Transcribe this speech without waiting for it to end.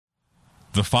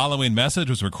The following message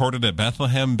was recorded at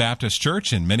Bethlehem Baptist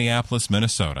Church in Minneapolis,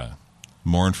 Minnesota.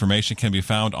 More information can be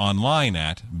found online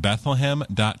at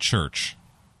bethlehem.church.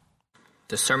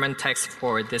 The sermon text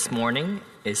for this morning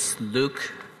is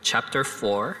Luke chapter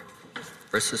 4,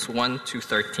 verses 1 to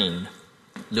 13.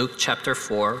 Luke chapter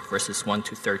 4, verses 1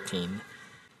 to 13.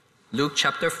 Luke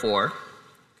chapter 4,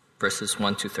 verses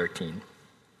 1 to 13.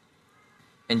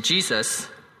 And Jesus,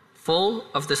 full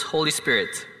of this Holy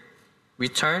Spirit,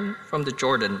 returned from the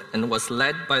Jordan and was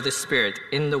led by the Spirit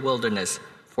in the wilderness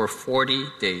for 40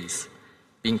 days,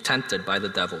 being tempted by the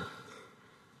devil.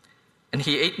 And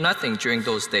he ate nothing during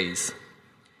those days,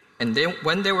 and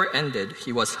when they were ended,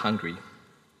 he was hungry.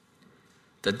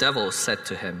 The devil said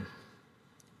to him,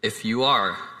 "If you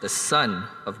are the Son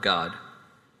of God,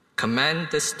 command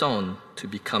this stone to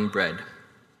become bread."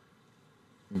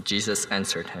 And Jesus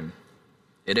answered him,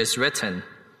 "It is written,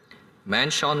 man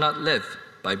shall not live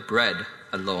by bread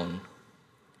alone."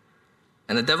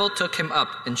 And the devil took him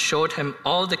up and showed him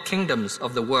all the kingdoms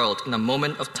of the world in a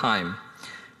moment of time,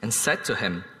 and said to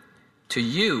him, "To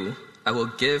you I will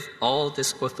give all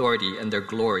this authority and their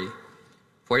glory,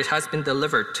 for it has been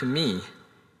delivered to me,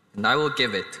 and I will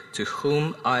give it to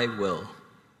whom I will.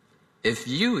 If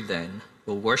you then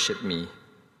will worship me,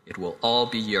 it will all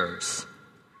be yours."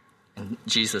 And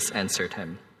Jesus answered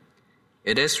him,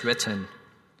 "It is written,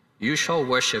 you shall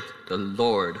worship the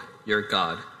Lord your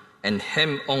God, and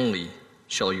him only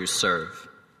shall you serve."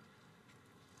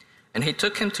 And he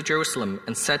took him to Jerusalem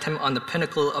and set him on the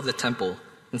pinnacle of the temple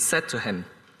and said to him,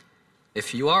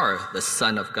 "If you are the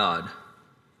Son of God,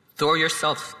 throw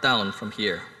yourself down from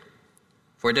here.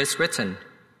 For it is written,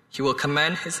 he will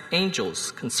command his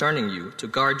angels concerning you to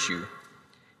guard you,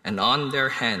 and on their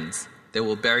hands they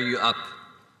will bear you up,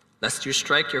 lest you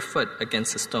strike your foot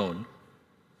against a stone."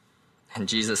 And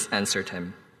Jesus answered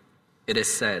him, "It is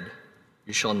said,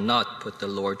 you shall not put the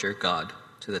Lord your God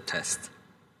to the test."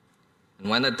 And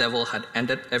when the devil had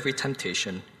ended every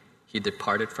temptation, he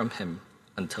departed from him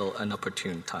until an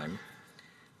opportune time.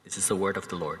 This is the word of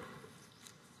the Lord.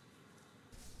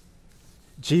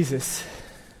 Jesus,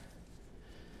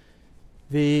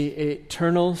 the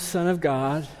eternal Son of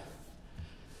God,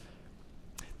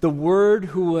 the Word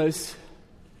who was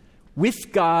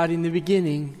with God in the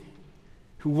beginning,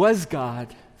 who was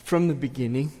God from the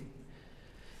beginning,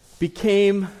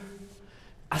 became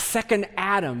a second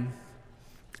Adam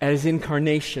at his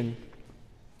incarnation.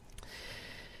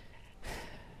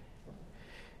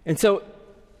 And so,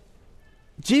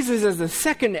 Jesus as the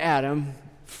second Adam,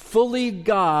 fully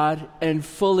God and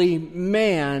fully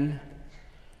man,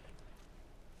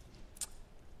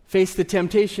 faced the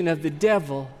temptation of the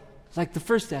devil like the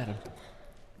first Adam.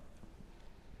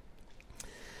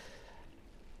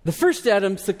 The first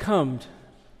Adam succumbed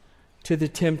to the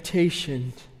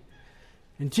temptation,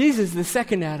 and Jesus, the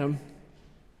second Adam,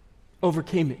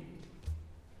 overcame it.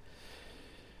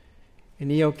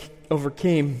 And he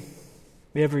overcame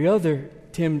every other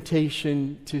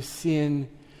temptation to sin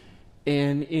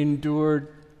and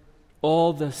endured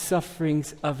all the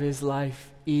sufferings of his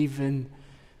life, even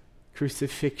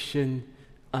crucifixion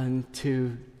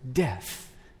unto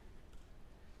death,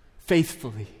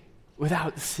 faithfully,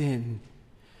 without sin.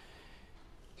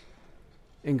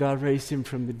 And God raised him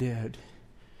from the dead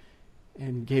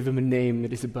and gave him a name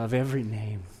that is above every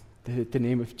name, that at the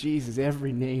name of Jesus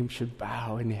every name should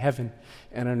bow in heaven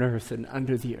and on earth and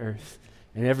under the earth,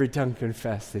 and every tongue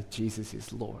confess that Jesus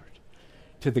is Lord,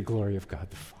 to the glory of God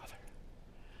the Father.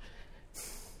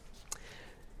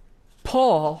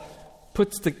 Paul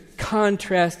puts the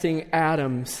contrasting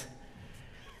Adams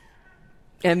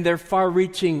and their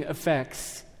far-reaching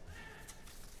effects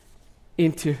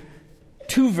into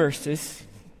two verses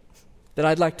that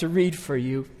I'd like to read for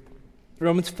you.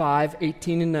 Romans 5,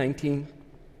 18 and 19.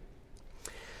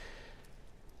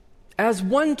 As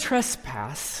one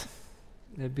trespass,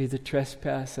 that'd be the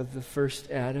trespass of the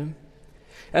first Adam,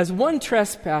 as one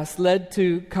trespass led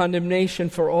to condemnation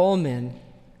for all men,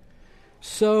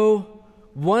 so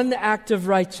one act of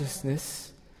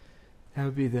righteousness, that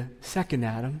would be the second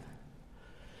Adam,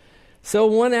 so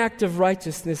one act of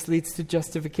righteousness leads to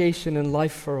justification and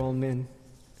life for all men.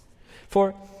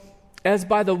 For as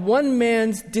by the one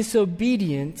man's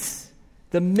disobedience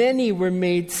the many were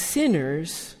made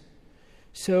sinners,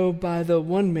 so by the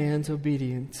one man's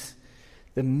obedience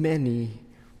the many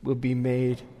will be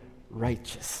made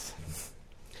righteous.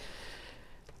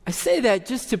 I say that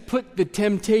just to put the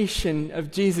temptation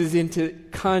of Jesus into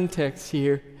context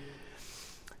here.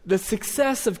 The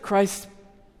success of Christ's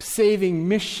saving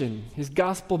mission, his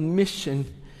gospel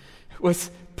mission,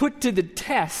 was put to the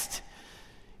test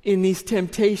in these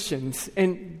temptations.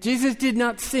 And Jesus did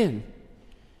not sin.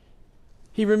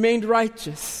 He remained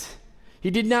righteous.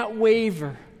 He did not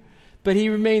waver, but he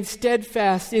remained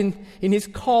steadfast in his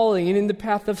calling and in the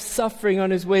path of suffering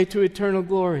on his way to eternal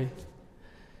glory.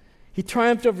 He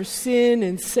triumphed over sin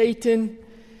and Satan,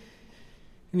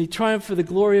 and he triumphed for the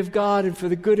glory of God and for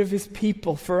the good of his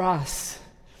people, for us.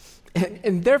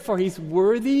 And therefore, he's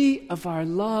worthy of our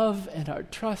love and our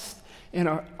trust and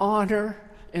our honor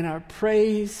and our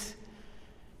praise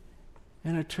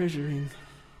and our treasuring.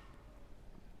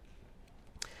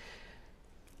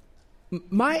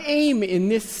 My aim in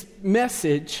this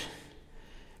message,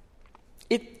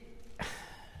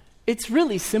 it's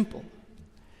really simple,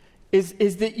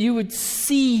 is that you would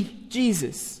see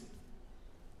Jesus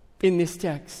in this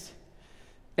text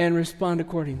and respond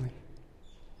accordingly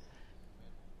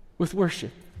with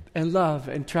worship and love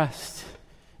and trust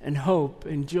and hope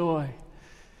and joy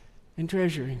and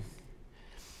treasuring.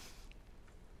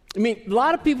 I mean, a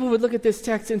lot of people would look at this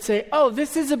text and say, oh,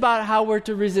 this is about how we're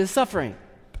to resist suffering.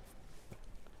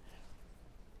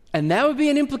 And that would be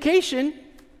an implication,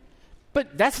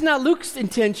 but that's not Luke's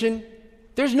intention.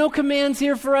 There's no commands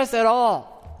here for us at all.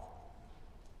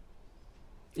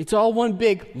 It's all one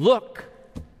big look,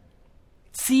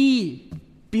 see,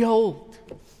 behold,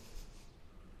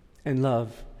 and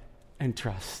love and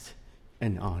trust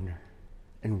and honor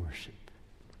and worship.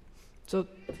 So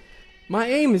my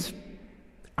aim is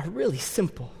really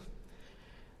simple,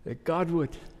 that God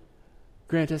would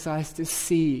grant us eyes to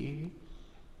see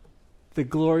the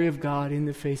glory of God in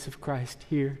the face of Christ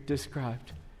here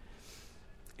described,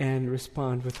 and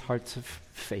respond with hearts of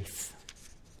faith,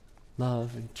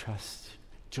 love and trust,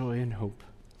 joy and hope.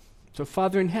 So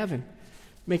Father in heaven,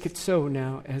 make it so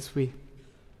now as we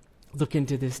look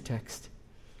into this text.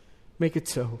 Make it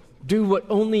so. Do what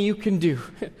only you can do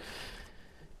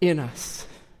in us.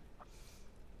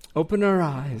 Open our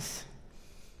eyes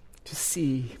to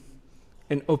see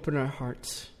and open our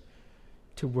hearts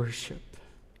to worship.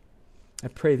 I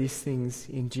pray these things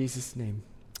in Jesus' name.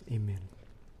 Amen.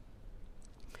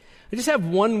 I just have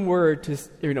one word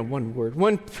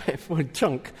one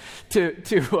chunk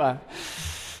to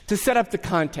set up the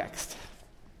context.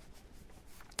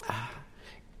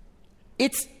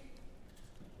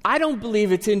 I don't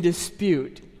believe it's in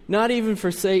dispute, not even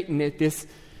for Satan at this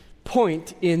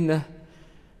point in the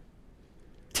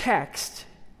text,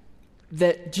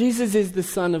 that Jesus is the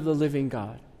Son of the living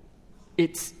God.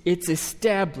 It's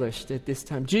established at this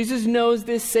time. Jesus knows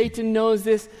this, Satan knows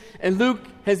this, and Luke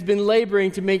has been laboring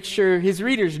to make sure his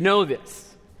readers know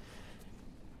this.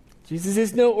 Jesus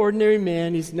is no ordinary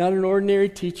man. He's not an ordinary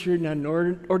teacher, not an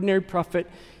ordinary prophet.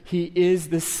 He is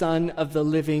the Son of the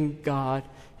living God.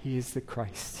 He is the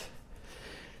Christ.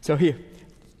 So here,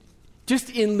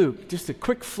 just in Luke, just a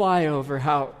quick flyover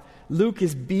how Luke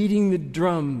is beating the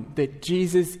drum that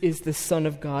Jesus is the Son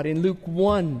of God. In Luke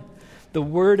 1, the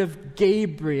word of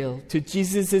Gabriel to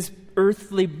Jesus'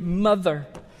 earthly mother.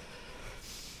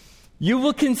 You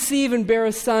will conceive and bear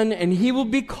a son, and he will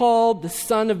be called the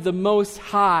Son of the Most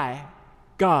High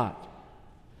God.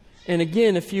 And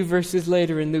again, a few verses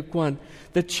later in Luke 1,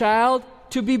 the child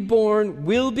to be born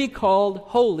will be called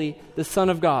Holy, the Son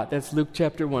of God. That's Luke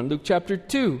chapter 1. Luke chapter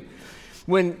 2,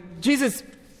 when Jesus'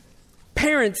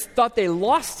 parents thought they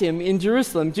lost him in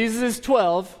Jerusalem, Jesus is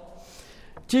 12,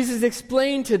 Jesus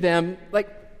explained to them,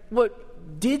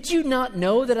 what, did you not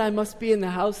know that I must be in the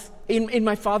house, in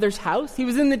my Father's house? He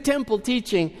was in the temple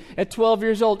teaching at 12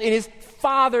 years old, in his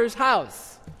Father's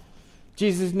house.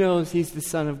 Jesus knows he's the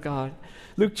Son of God.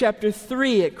 Luke chapter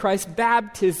 3, at Christ's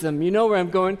baptism, you know where I'm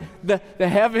going, the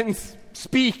heavens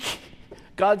speak.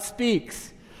 God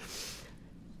speaks.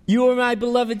 You are my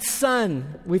beloved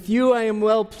Son. With you I am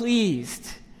well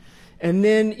pleased. And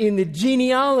then in the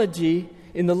genealogy,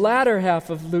 in the latter half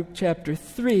of Luke chapter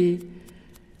 3,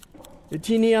 the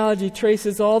genealogy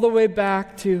traces all the way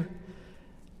back to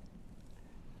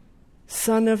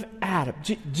son of Adam.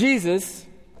 Joseph,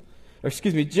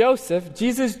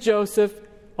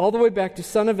 all the way back to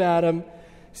son of Adam,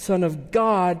 son of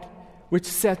God, which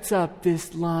sets up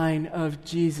this line of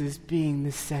Jesus being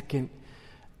the second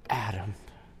Adam.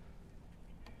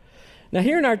 Now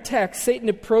here in our text, Satan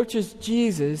approaches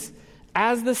Jesus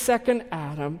as the second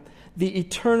Adam, the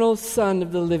eternal Son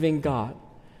of the living God.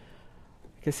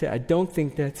 Like I said, I don't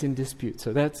think that's in dispute,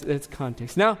 so that's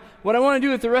context. Now, what I want to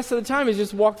do with the rest of the time is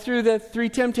just walk through the three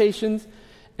temptations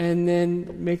and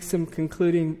then make some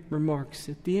concluding remarks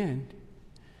at the end.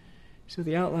 So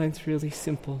the outline's really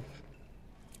simple.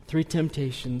 3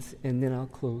 temptations, and then I'll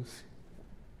close.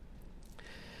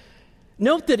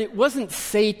 Note that it wasn't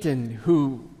Satan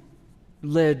who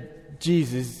led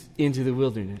Jesus into the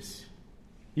wilderness.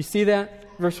 You see that?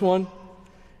 Verse 1?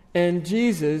 And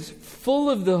Jesus, full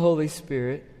of the Holy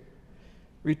Spirit,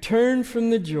 returned from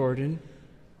the Jordan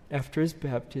after his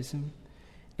baptism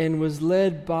and was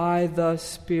led by the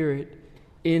Spirit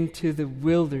into the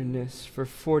wilderness for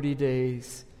 40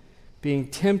 days, being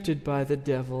tempted by the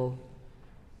devil.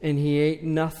 And he ate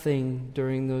nothing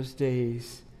during those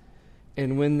days.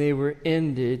 And when they were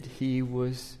ended, he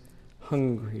was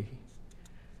hungry.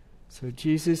 So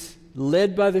Jesus,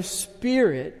 led by the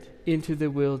Spirit into the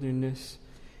wilderness,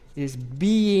 is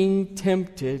being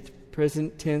tempted,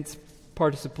 present tense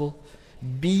participle,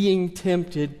 being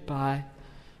tempted by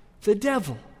the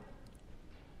devil.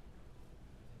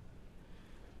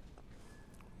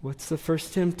 What's the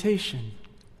first temptation?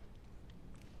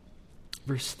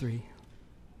 Verse 3.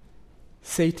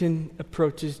 Satan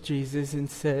approaches Jesus and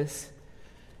says,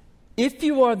 "If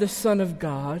you are the Son of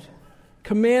God,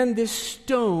 command this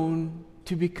stone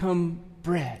to become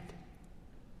bread."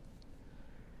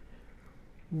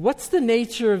 What's the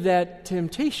nature of that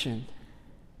temptation?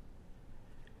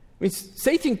 I mean,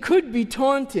 Satan could be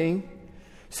taunting,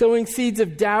 sowing seeds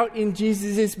of doubt in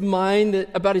Jesus' mind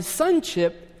about his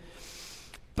sonship.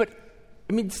 But,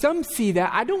 I mean, some see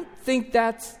that. I don't think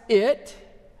that's it.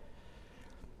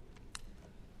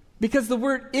 Because the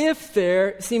word "if"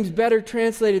 there seems better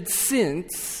translated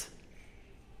 "since."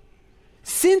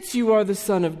 Since you are the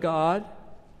Son of God,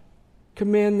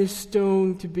 command this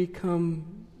stone to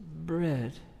become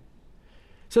bread.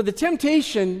 So the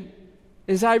temptation,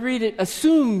 as I read it,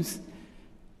 assumes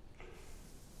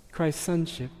Christ's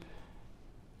sonship.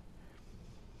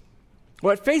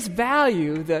 Well, at face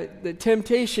value, the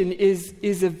temptation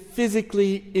is a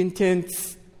physically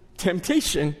intense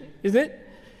temptation, isn't it?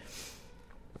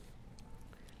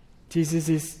 Jesus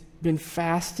has been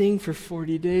fasting for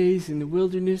 40 days in the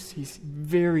wilderness. He's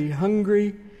very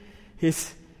hungry.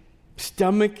 His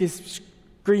stomach is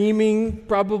screaming,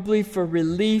 probably for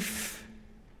relief.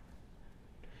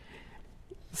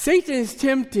 Satan is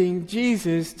tempting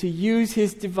Jesus to use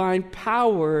his divine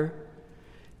power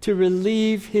to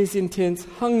relieve his intense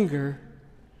hunger,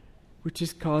 which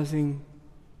is causing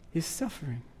his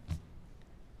suffering.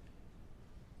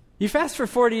 You fast for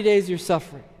 40 days, you're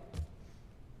suffering.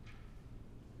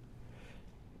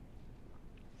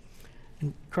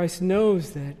 And Christ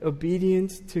knows that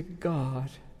obedience to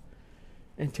God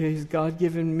and to his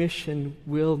God-given mission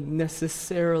will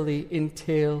necessarily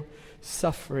entail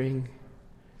suffering.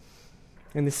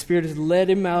 And the Spirit has led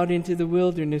him out into the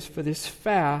wilderness for this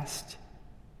fast.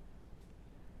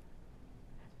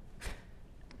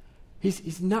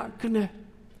 He's not going to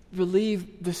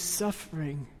relieve the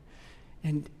suffering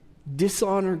and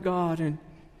dishonor God and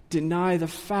deny the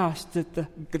fast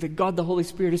that God the Holy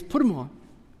Spirit has put him on.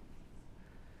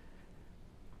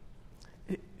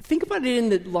 Think about it in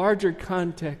the larger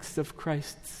context of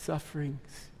Christ's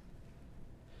sufferings.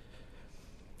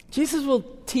 Jesus will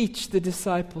teach the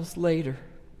disciples later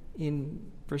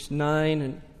in verse 9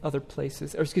 and other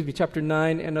places, chapter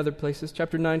 9 and other places,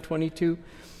 chapter 9:22.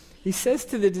 He says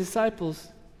to the disciples,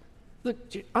 look,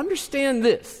 understand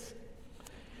this.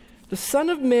 The Son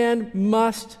of Man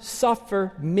must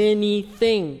suffer many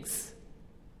things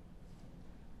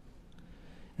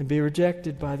and be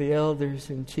rejected by the elders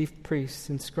and chief priests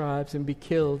and scribes and be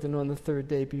killed and on the third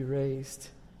day be raised.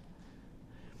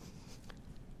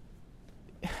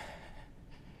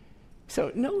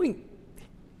 So knowing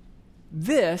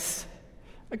this,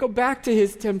 I go back to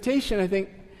his temptation. I think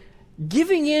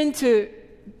giving in to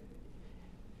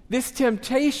this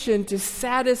temptation to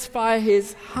satisfy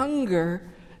his hunger,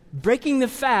 breaking the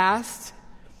fast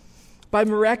by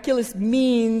miraculous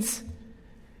means,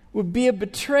 would be a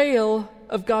betrayal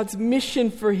of God's mission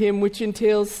for him, which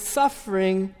entails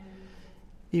suffering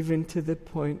even to the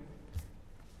point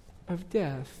of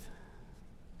death.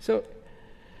 So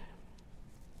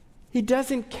he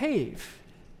doesn't cave.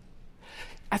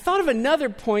 I thought of another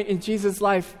point in Jesus'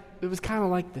 life that was kind of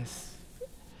like this,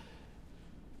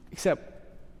 except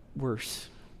worse.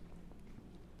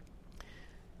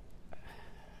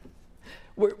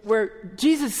 Where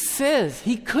Jesus says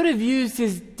he could have used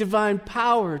his divine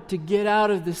power to get out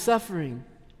of the suffering,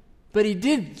 but he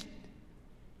didn't.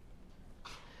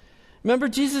 Remember,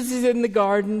 Jesus is in the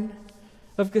Garden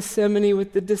of Gethsemane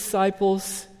with the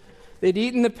disciples. They'd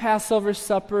eaten the Passover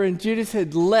supper, and Judas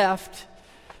had left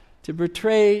to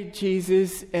betray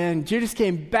Jesus, and Judas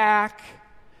came back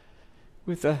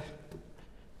with a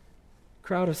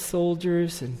crowd of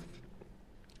soldiers and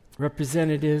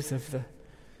representatives of the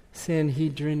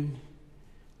Sanhedrin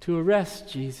to arrest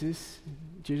Jesus.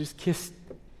 Judas kissed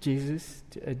Jesus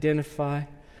to identify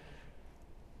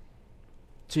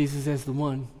Jesus as the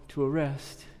one to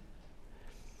arrest.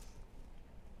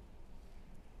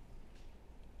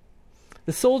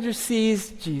 The soldier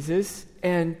seized Jesus,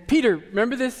 and Peter,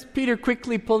 remember this? Peter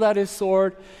quickly pulled out his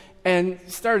sword and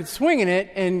started swinging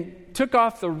it and took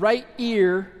off the right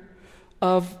ear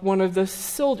of one of the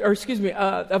soldiers,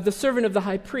 of the servant of the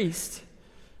high priest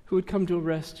who had come to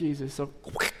arrest Jesus. So,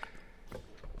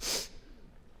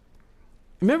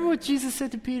 remember what Jesus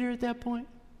said to Peter at that point?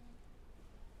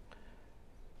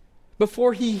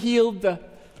 Before he healed the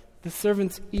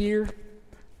servant's ear,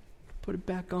 put it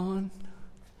back on,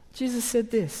 Jesus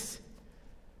said this,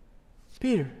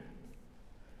 Peter,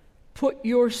 put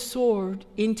your sword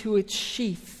into its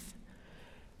sheath.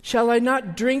 Shall I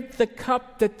not drink the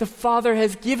cup that the Father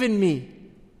has given me?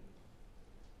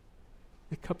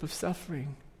 The cup of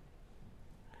suffering.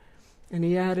 And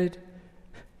he added,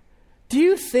 do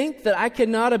you think that I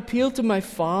cannot appeal to my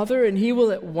Father and he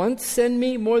will at once send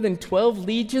me more than 12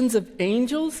 legions of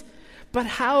angels? But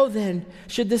how then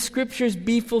should the scriptures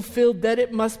be fulfilled that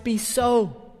it must be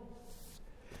so?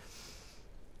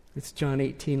 It's John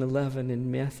 18:11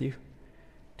 and Matthew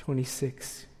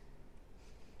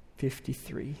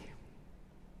 26:53.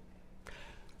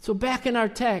 So back in our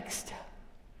text,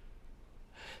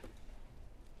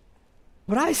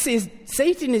 what I see is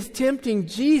Satan is tempting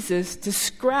Jesus to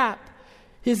scrap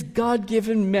his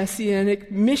God-given messianic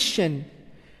mission,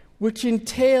 which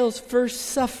entails first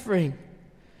suffering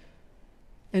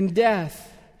and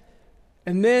death,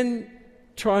 and then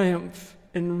triumph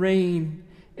and reign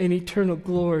and eternal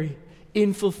glory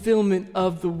in fulfillment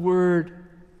of the Word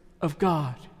of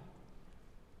God.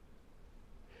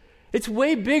 It's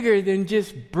way bigger than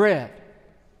just bread.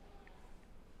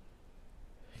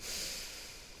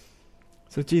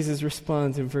 So Jesus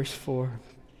responds in verse 4.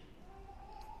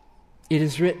 It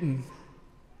is written,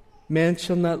 man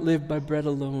shall not live by bread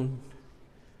alone.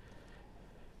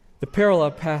 The parallel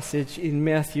passage in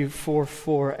Matthew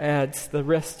 4:4 adds the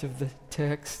rest of the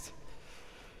text.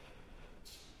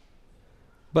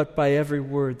 But by every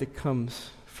word that comes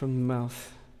from the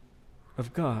mouth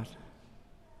of God.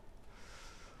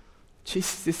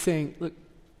 Jesus is saying, look,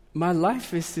 my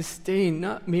life is sustained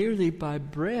not merely by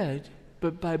bread,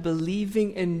 but by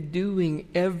believing and doing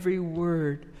every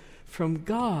word from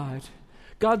God.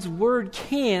 God's word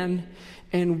can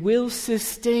and will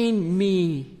sustain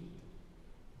me.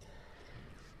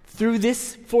 Through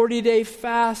this 40-day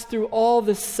fast, through all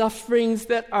the sufferings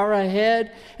that are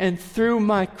ahead, and through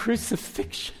my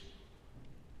crucifixion.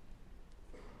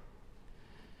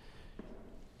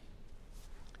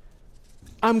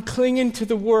 I'm clinging to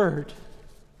the Word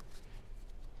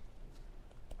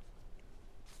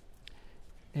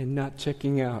and not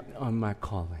checking out on my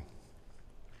calling.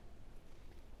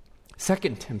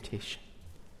 Second temptation.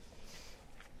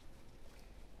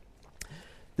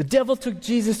 The devil took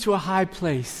Jesus to a high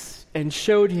place and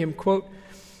showed him, quote,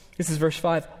 this is verse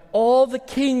 5, all the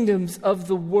kingdoms of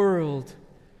the world.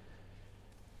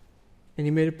 And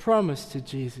he made a promise to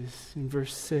Jesus in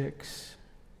verse 6.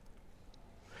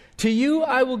 To you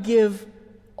I will give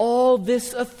all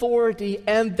this authority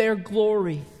and their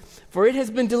glory, for it has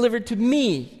been delivered to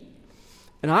me,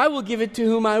 and I will give it to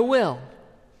whom I will.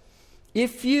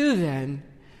 If you then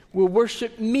will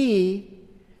worship me,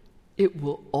 it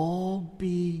will all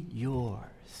be yours.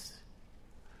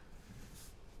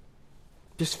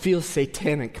 Just feels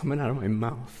satanic coming out of my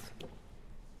mouth.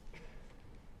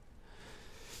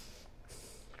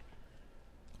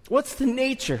 What's the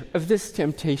nature of this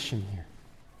temptation here?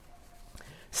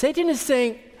 Satan is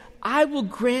saying, I will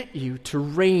grant you to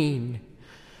reign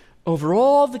over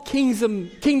all the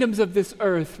kingdoms of this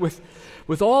earth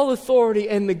with all authority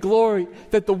and the glory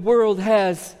that the world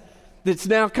has that's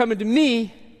now coming to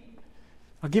me.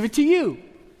 I'll give it to you.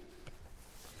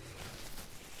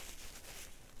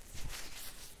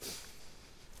 I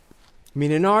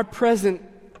mean, in our present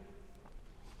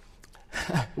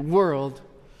world,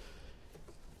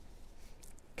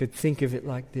 could think of it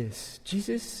like this.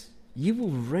 Jesus, you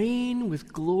will reign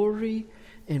with glory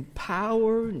and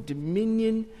power and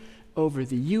dominion over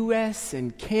the U.S.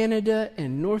 and Canada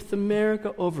and North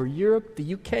America, over Europe,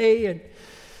 the UK,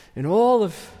 and all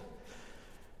of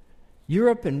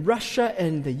Europe and Russia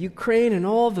and the Ukraine and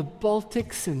all the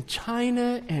Baltics and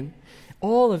China and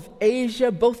all of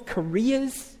Asia, both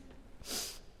Koreas.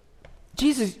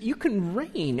 Jesus, you can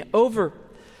reign over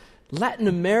Latin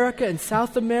America and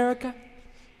South America,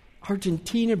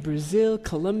 Argentina, Brazil,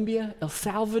 Colombia, El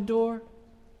Salvador,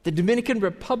 the Dominican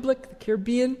Republic, the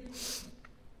Caribbean.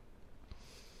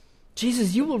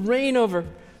 Jesus, you will reign over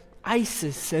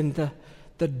ISIS and the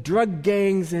drug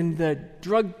gangs and the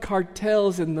drug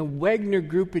cartels and the Wagner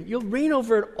Group, and you'll reign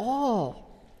over it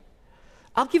all.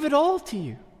 I'll give it all to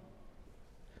you.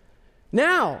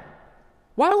 Now,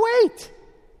 why wait?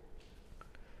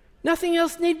 Nothing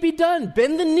else need be done.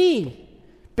 Bend the knee.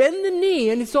 Bend the knee,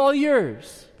 and it's all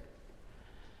yours.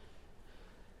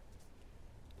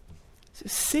 So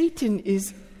Satan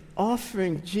is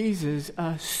offering Jesus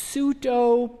a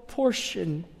pseudo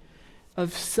portion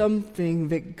of something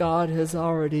that God has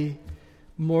already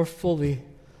more fully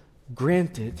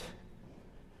granted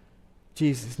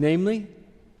Jesus, namely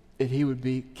that he would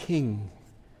be king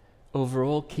over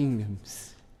all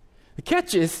kingdoms. The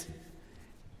catch is,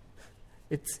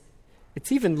 it's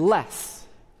even less.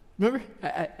 Remember,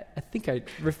 I think I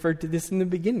referred to this in the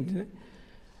beginning, didn't I?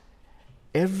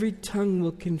 Every tongue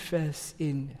will confess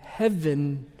in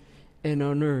heaven and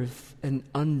on earth and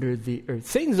under the earth.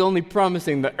 Satan's only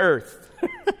promising the earth.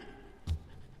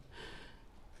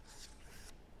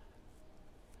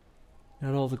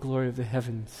 Not all the glory of the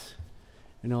heavens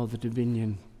and all the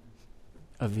dominion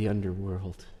of the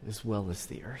underworld as well as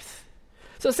the earth.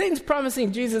 So Satan's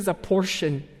promising Jesus a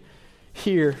portion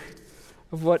here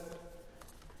of what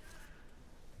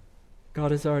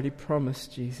God has already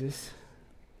promised Jesus.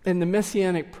 And the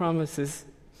messianic promises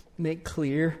make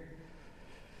clear.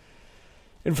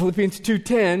 In Philippians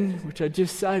 2:10, which I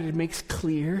just cited, makes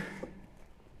clear.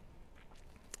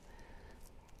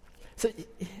 So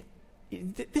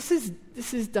this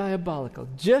is diabolical.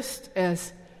 Just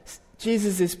as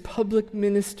Jesus' public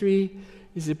ministry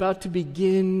is about to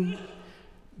begin,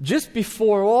 just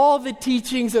before all the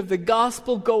teachings of the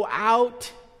gospel go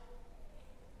out,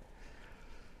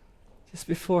 just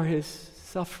before his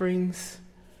sufferings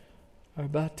are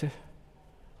about to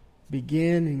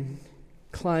begin and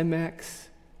climax,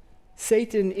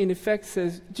 Satan in effect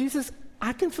says, Jesus,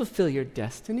 I can fulfill your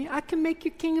destiny. I can make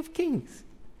you King of Kings.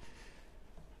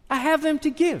 I have them to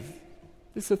give.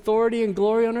 This authority and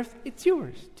glory on earth, it's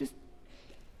yours. Just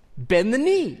bend the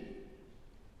knee.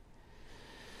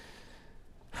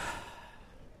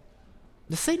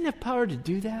 Does Satan have power to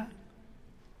do that?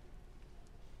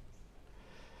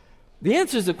 The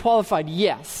answer is a qualified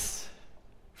yes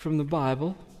from the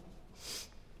Bible.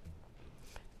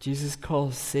 Jesus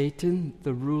calls Satan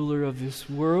the ruler of this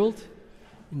world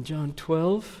in John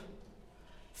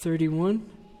 12:31.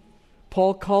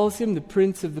 Paul calls him the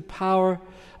prince of the power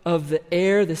of the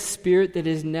air, the spirit that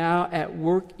is now at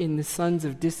work in the sons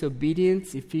of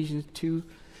disobedience, Ephesians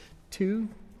 2:2.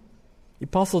 The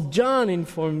Apostle John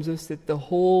informs us that the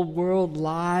whole world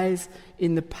lies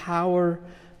in the power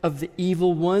of the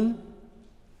evil one.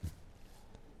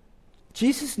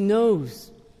 Jesus knows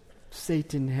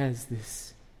Satan has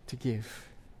this to give,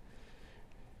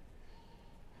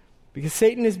 because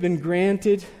Satan has been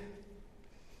granted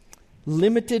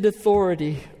limited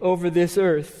authority over this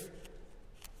earth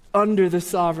under the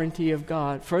sovereignty of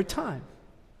God for a time.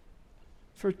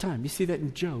 For a time. You see that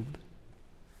in Job.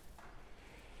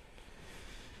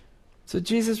 So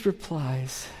Jesus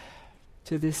replies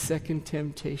to this second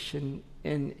temptation,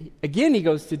 and again he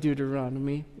goes to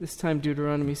Deuteronomy, this time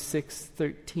Deuteronomy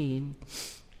 6:13.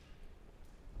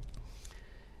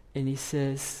 And he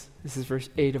says, this is verse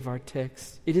 8 of our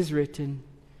text, "It is written,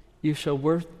 you shall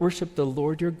worship the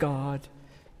Lord your God,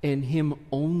 and him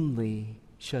only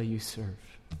shall you serve."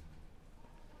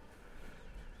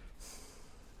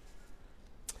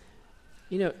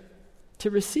 You know, to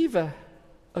receive a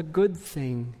good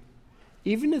thing,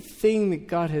 even a thing that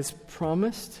God has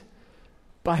promised,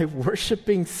 by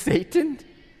worshiping Satan,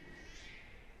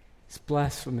 it's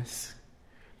blasphemous.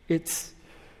 It's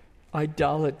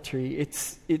idolatry.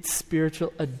 It's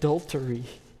spiritual adultery.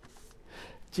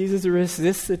 Jesus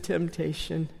resists the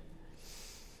temptation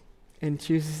and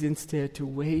chooses instead to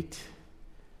wait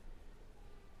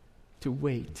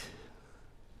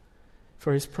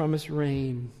for his promised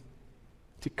reign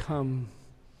to come,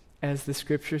 as the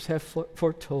scriptures have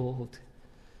foretold,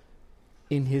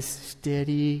 in his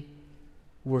steady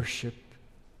worship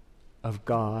of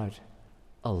God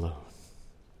alone.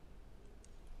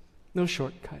 No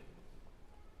shortcut.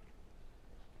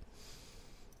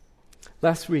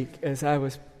 Last week, as I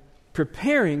was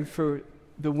preparing for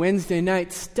the Wednesday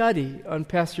night study on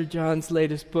Pastor John's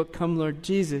latest book, Come Lord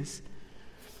Jesus,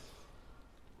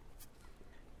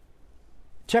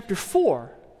 chapter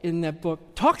 4 in that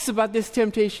book talks about this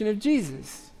temptation of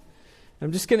Jesus.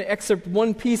 I'm just going to excerpt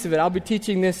one piece of it. I'll be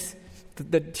teaching this,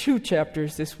 the 2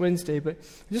 chapters this Wednesday, but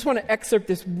I just want to excerpt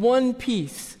this one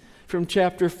piece from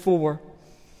chapter 4.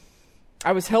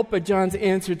 I was helped by John's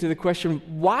answer to the question,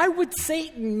 why would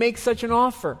Satan make such an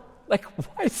offer? Like,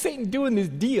 why is Satan doing this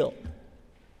deal?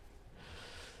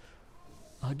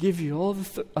 I'll give you all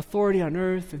the authority on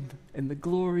earth and the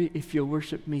glory if you'll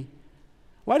worship me.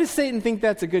 Why does Satan think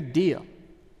that's a good deal?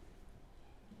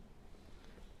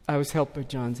 I was helped by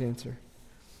John's answer.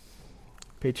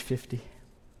 Page 50.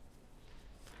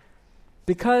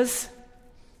 Because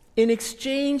in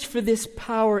exchange for this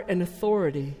power and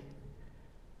authority,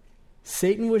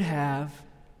 Satan would have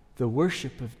the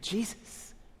worship of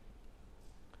Jesus.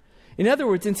 In other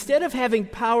words, instead of having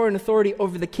power and authority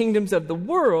over the kingdoms of the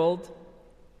world,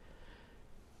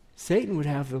 Satan would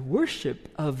have the worship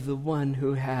of the one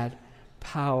who had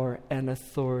power and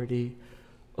authority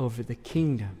over the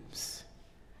kingdoms.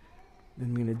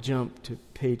 I'm going to jump to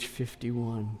page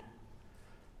 51.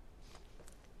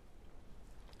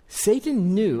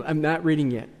 Satan knew, I'm not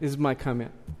reading yet, this is my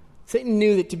comment. Satan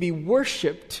knew that to be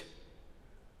worshipped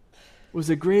was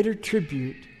a greater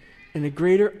tribute and a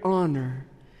greater honor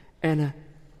and a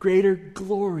greater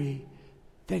glory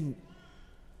than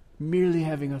merely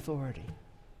having authority.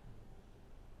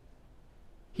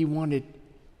 He wanted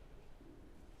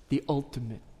the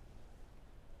ultimate.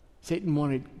 Satan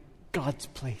wanted God's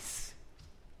place.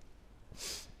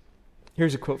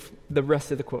 Here's a quote, the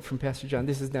rest of the quote from Pastor John.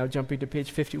 This is now jumping to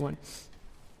page 51.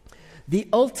 The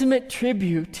ultimate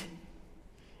tribute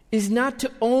is not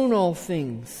to own all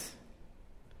things,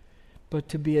 but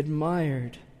to be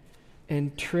admired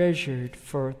and treasured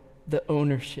for the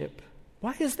ownership.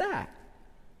 Why is that?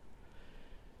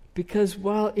 Because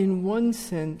while in one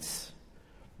sense,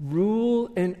 rule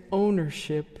and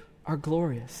ownership are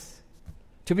glorious,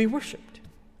 to be worshipped,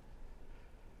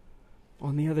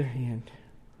 on the other hand,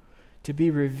 to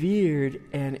be revered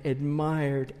and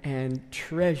admired and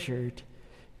treasured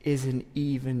is an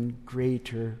even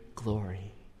greater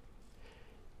glory.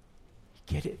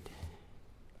 Get it?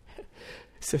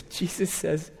 So Jesus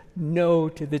says no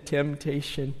to the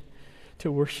temptation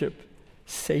to worship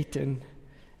Satan.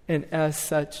 And as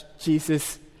such,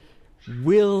 Jesus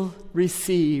will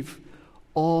receive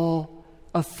all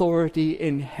authority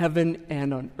in heaven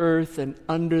and on earth and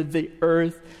under the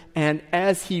earth. And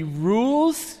as he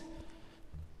rules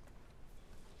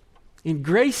in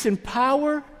grace and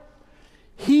power,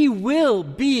 he will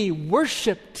be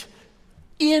worshipped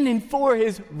in and for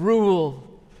his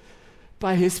rule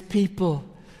by his people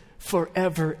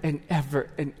forever and ever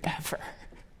and ever.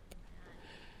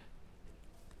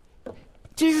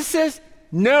 Jesus says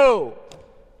no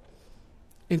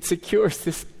and secures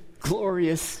this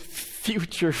glorious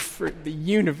future for the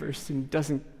universe and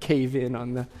doesn't cave in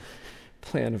on the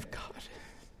plan of God.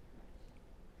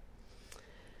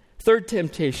 Third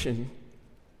temptation.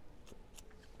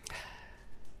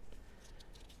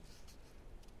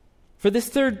 For this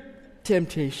third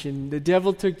temptation, the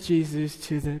devil took Jesus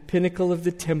to the pinnacle of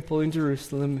the temple in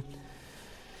Jerusalem.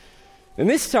 And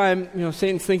this time,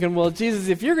 Satan's thinking, well, Jesus,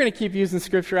 if you're going to keep using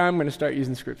Scripture, I'm going to start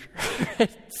using Scripture.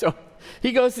 So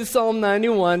he goes to Psalm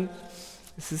 91.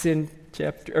 This is in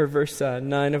verse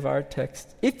 9 of our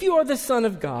text. If you are the Son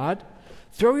of God,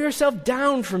 throw yourself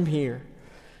down from here.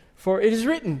 For it is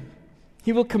written,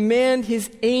 he will command his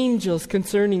angels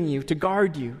concerning you to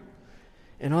guard you.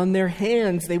 And on their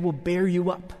hands they will bear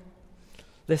you up,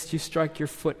 lest you strike your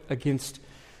foot against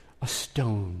a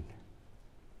stone.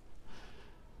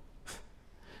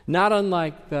 Not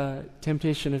unlike the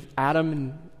temptation of Adam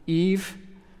and Eve,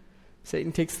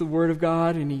 Satan takes the word of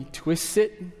God and he twists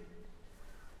it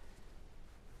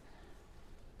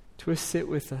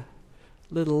with a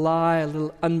little lie, a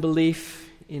little unbelief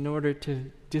in order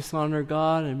to dishonor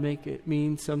God and make it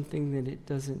mean something that it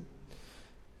doesn't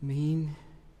mean.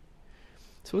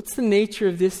 So what's the nature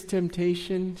of this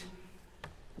temptation?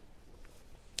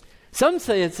 Some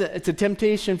say it's a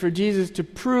temptation for Jesus to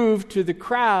prove to the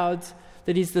crowds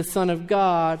that he's the Son of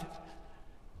God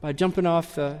by jumping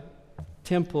off the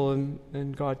temple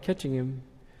and God catching him.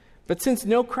 But since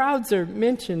no crowds are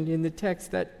mentioned in the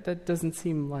text, that doesn't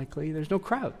seem likely. There's no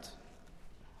crowds.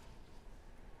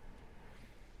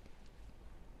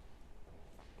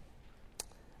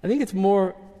 I think it's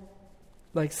more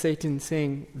like Satan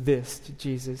saying this to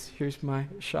Jesus. Here's my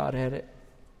shot at it.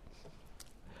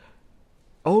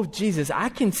 Oh, Jesus, I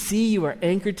can see you are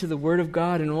anchored to the Word of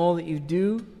God in all that you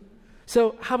do.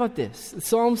 So how about this? The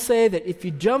Psalms say that if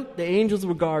you jump, the angels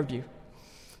will guard you.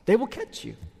 They will catch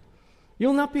you.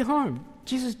 You'll not be harmed.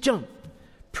 Jesus, jump.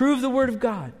 Prove the Word of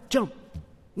God. Jump.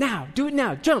 Now. Do it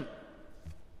now. Jump.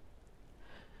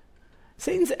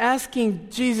 Satan's asking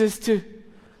Jesus to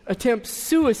attempt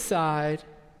suicide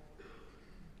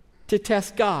to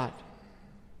test God.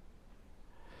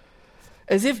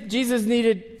 As if Jesus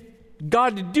needed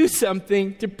God to do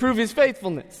something to prove his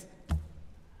faithfulness.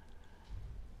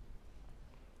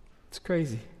 It's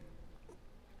crazy.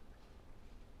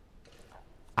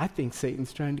 I think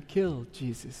Satan's trying to kill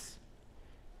Jesus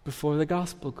before the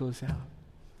gospel goes out,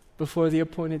 before the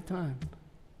appointed time.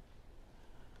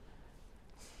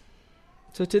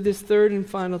 So to this third and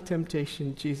final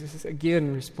temptation, Jesus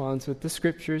again responds with the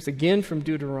scriptures, again from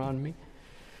Deuteronomy.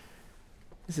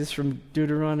 This is from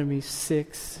Deuteronomy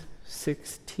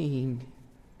 6:16,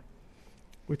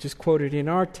 which is quoted in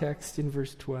our text in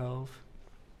verse 12.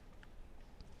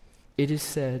 It is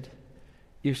said,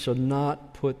 "You shall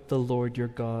not put the Lord your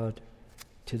God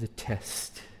to the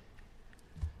test."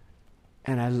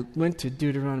 And I went to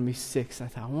Deuteronomy 6. I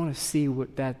thought, I want to see where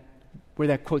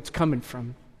that quote's coming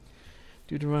from.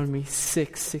 Deuteronomy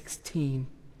 6:16.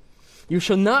 "You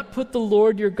shall not put the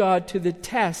Lord your God to the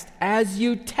test as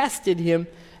you tested him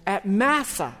at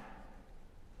Massah."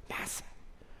 Massah.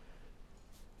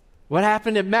 What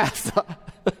happened at Massah?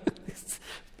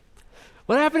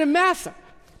 What happened at Massah?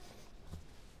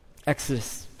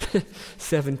 Exodus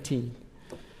 17.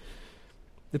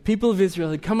 The people of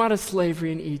Israel had come out of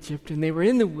slavery in Egypt, and they were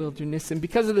in the wilderness, and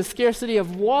because of the scarcity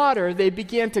of water, they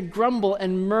began to grumble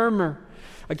and murmur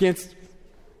against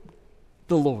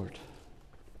the Lord.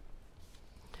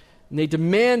 And they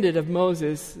demanded of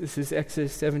Moses, this is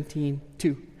Exodus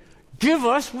 17:2, "Give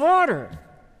us water."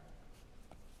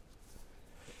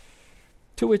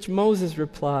 To which Moses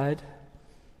replied,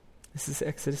 this is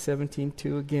Exodus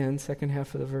 17:2 again, second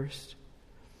half of the verse,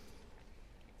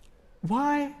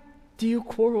 "Why do you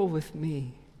quarrel with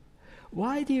me?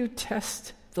 Why do you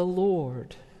test the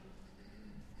Lord?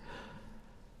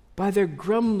 By their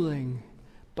grumbling,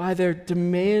 by their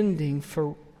demanding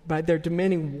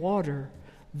water,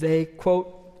 they,"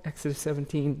 quote Exodus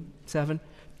 17:7,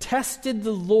 "tested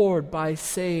the Lord by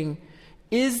saying,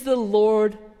 'Is the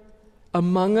Lord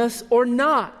among us or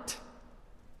not?'"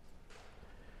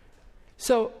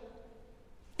 So,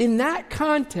 in that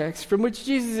context from which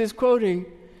Jesus is quoting,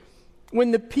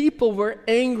 when the people were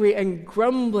angry and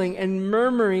grumbling and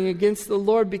murmuring against the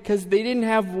Lord because they didn't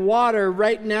have water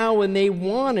right now when they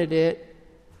wanted it,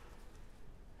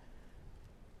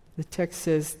 the text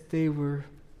says they were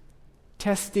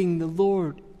testing the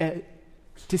Lord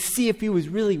to see if he was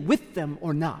really with them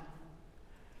or not.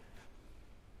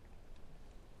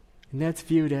 And that's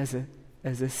viewed as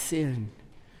a sin,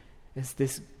 as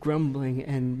this grumbling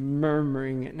and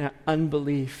murmuring and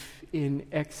unbelief in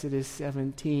Exodus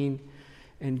 17.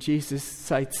 And Jesus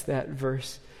cites that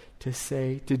verse to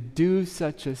say, to do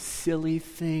such a silly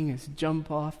thing as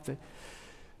jump off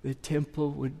the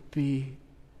temple would be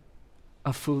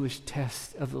a foolish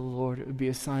test of the Lord. It would be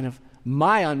a sign of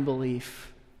my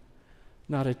unbelief,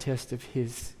 not a test of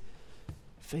his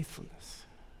faithfulness.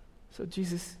 So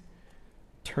Jesus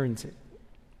turns it.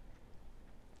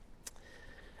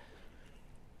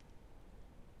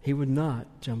 He would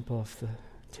not jump off the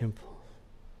temple.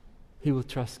 He will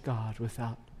trust God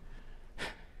without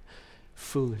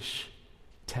foolish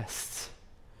tests.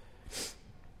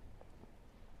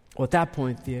 Well, at that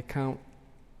point, the account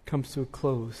comes to a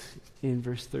close in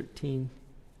verse 13.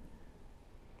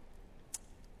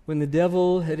 When the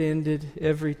devil had ended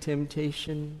every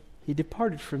temptation, he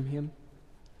departed from him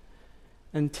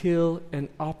until an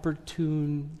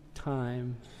opportune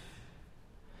time.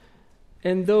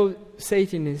 And though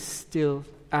Satan is still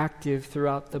active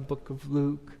throughout the book of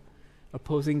Luke,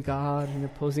 opposing God and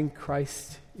opposing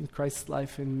Christ in Christ's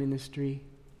life and ministry,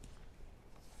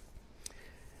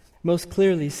 most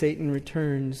clearly Satan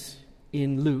returns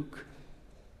in Luke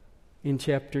in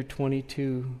chapter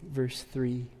 22, verse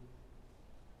 3.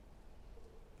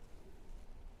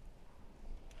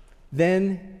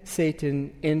 Then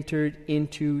Satan entered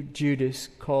into Judas,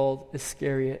 called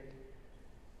Iscariot,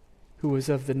 who was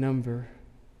of the number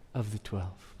of the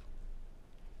 12.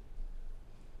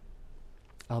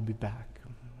 I'll be back.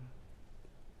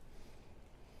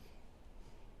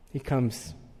 He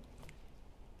comes,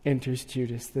 enters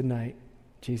Judas the night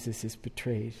Jesus is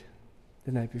betrayed,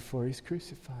 the night before he's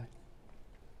crucified.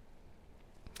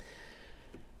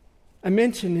 I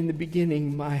mentioned in the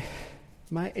beginning my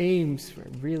aims were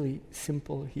really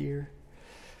simple here.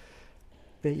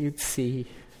 That you'd see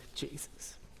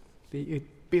Jesus, that you'd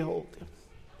behold him,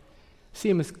 see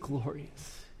him as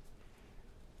glorious,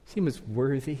 see him as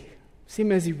worthy, see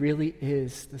him as he really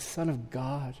is, the Son of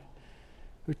God,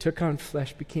 who took on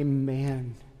flesh, became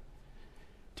man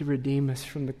to redeem us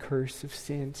from the curse of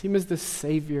sin. See him as the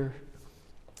Savior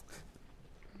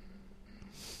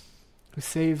who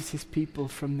saves his people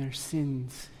from their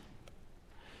sins.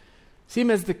 See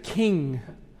him as the King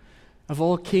of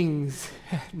all kings.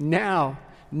 Now,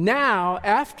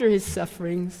 after his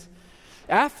sufferings,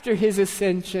 after his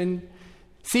ascension,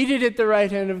 seated at the right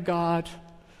hand of God,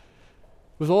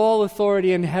 with all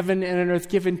authority in heaven and on earth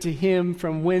given to him,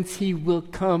 from whence he will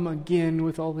come again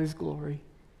with all his glory,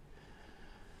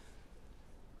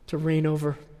 to reign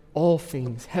over all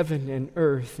things, heaven and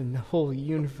earth and the whole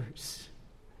universe.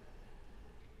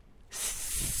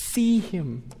 see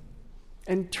him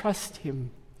and trust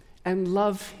him and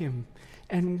love him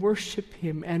and worship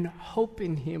him and hope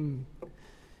in him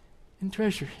and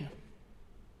treasure him.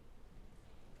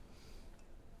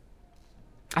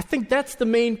 I think that's the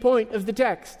main point of the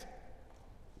text.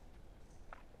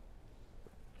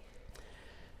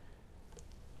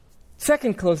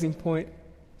 Second closing point,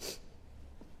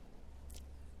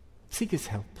 seek his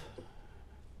help.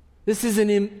 This is an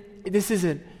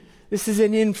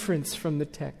inference from the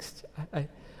text.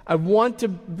 I want to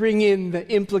bring in the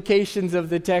implications of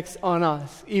the text on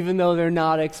us, even though they're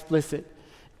not explicit.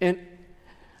 And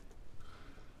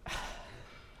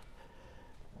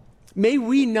may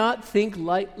we not think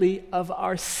lightly of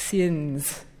our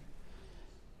sins.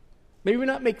 May we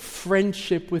not make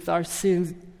friendship with our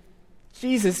sins.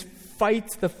 Jesus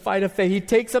fights the fight of faith. He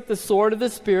takes up the sword of the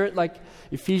Spirit, like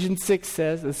Ephesians 6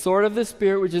 says, the sword of the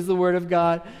Spirit, which is the Word of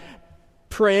God,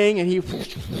 praying, and he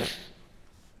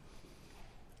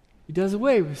does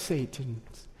away with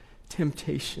Satan's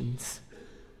temptations.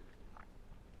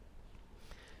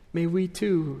 May we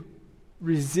too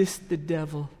resist the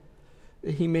devil,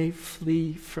 that he may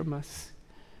flee from us.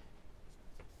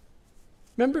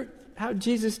 Remember how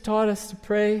Jesus taught us to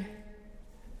pray?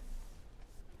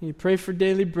 You pray for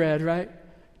daily bread, right?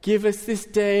 Give us this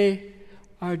day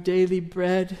our daily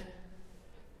bread,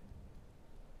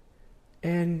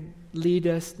 and lead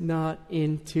us not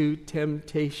into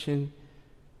temptation,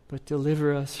 but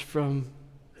deliver us from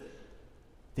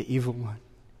the evil one.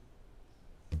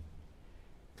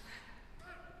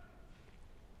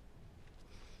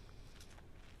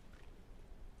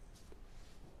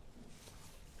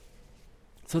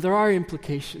 So there are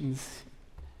implications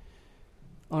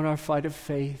on our fight of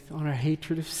faith, on our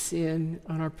hatred of sin,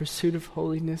 on our pursuit of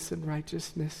holiness and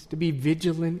righteousness, to be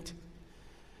vigilant,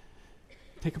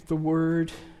 take up the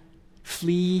word,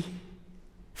 flee,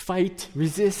 fight,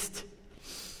 resist.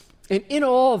 And in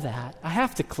all that, I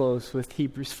have to close with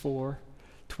Hebrews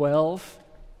 4:12.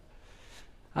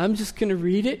 I'm just going to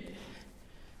read it,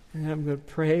 and I'm going to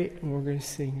pray, and we're going to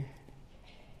sing.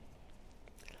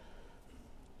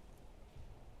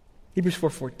 Hebrews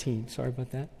 4:14, sorry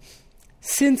about that.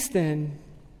 Since then,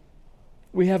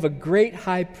 we have a great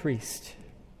high priest,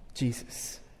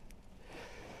 Jesus.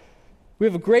 We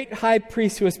have a great high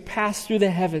priest who has passed through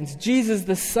the heavens, Jesus,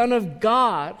 the Son of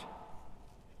God.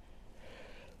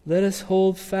 Let us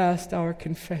hold fast our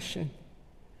confession.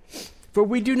 For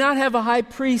we do not have a high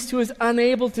priest who is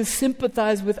unable to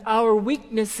sympathize with our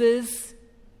weaknesses,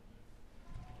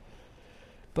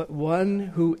 but one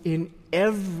who in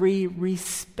every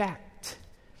respect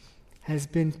has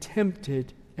been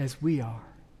tempted as we are,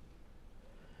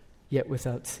 yet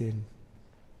without sin.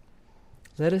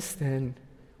 Let us then,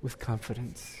 with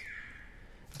confidence,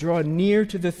 draw near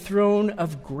to the throne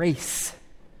of grace,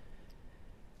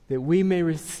 that we may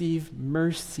receive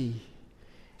mercy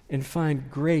and find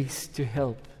grace to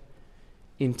help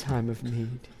in time of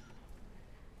need.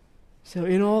 So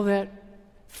in all that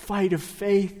fight of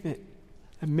faith that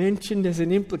I mentioned as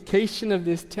an implication of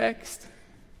this text,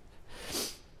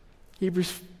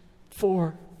 Hebrews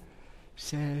 4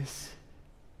 says,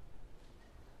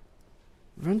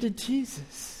 run to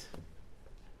Jesus.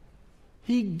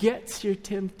 He gets your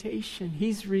temptation.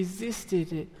 He's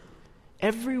resisted it.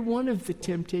 Every one of the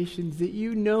temptations that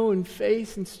you know and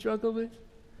face and struggle with,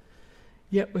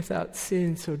 yet without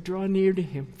sin. So draw near to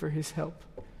him for his help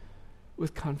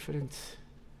with confidence,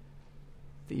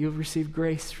 that you'll receive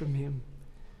grace from him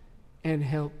and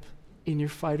help in your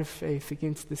fight of faith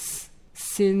against the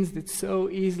sins that so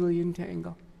easily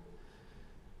entangle,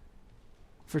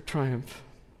 for triumph,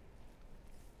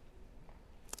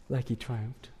 like he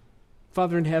triumphed.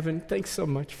 Father in heaven, thanks so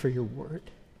much for your word.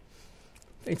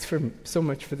 Thanks so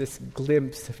much for this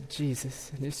glimpse of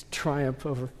Jesus and his triumph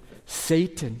over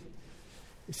Satan,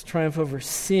 his triumph over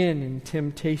sin and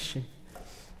temptation,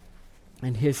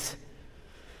 and his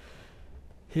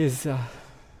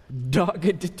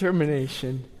dogged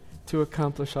determination to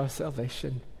accomplish our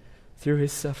salvation through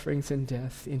his sufferings and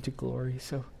death into glory.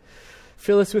 So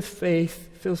fill us with faith,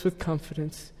 fill us with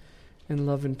confidence and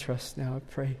love and trust now, I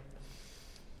pray.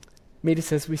 Meet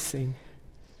us as we sing.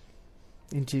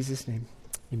 In Jesus' name,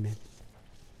 amen.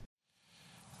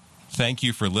 Thank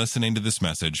you for listening to this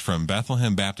message from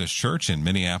Bethlehem Baptist Church in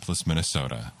Minneapolis,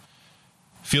 Minnesota.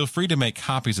 Feel free to make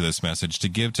copies of this message to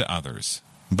give to others,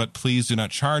 but please do not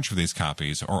charge for these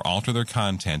copies or alter their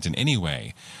content in any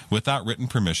way without written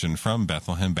permission from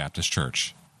Bethlehem Baptist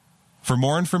Church. For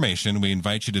more information, we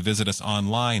invite you to visit us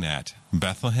online at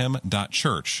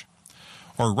bethlehem.church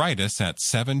or write us at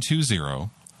 720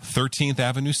 13th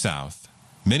Avenue South,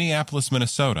 Minneapolis,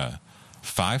 Minnesota,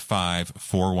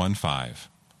 55415.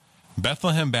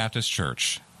 Bethlehem Baptist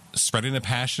Church, spreading a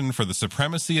passion for the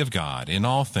supremacy of God in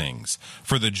all things,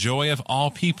 for the joy of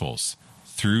all peoples,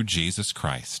 through Jesus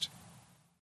Christ.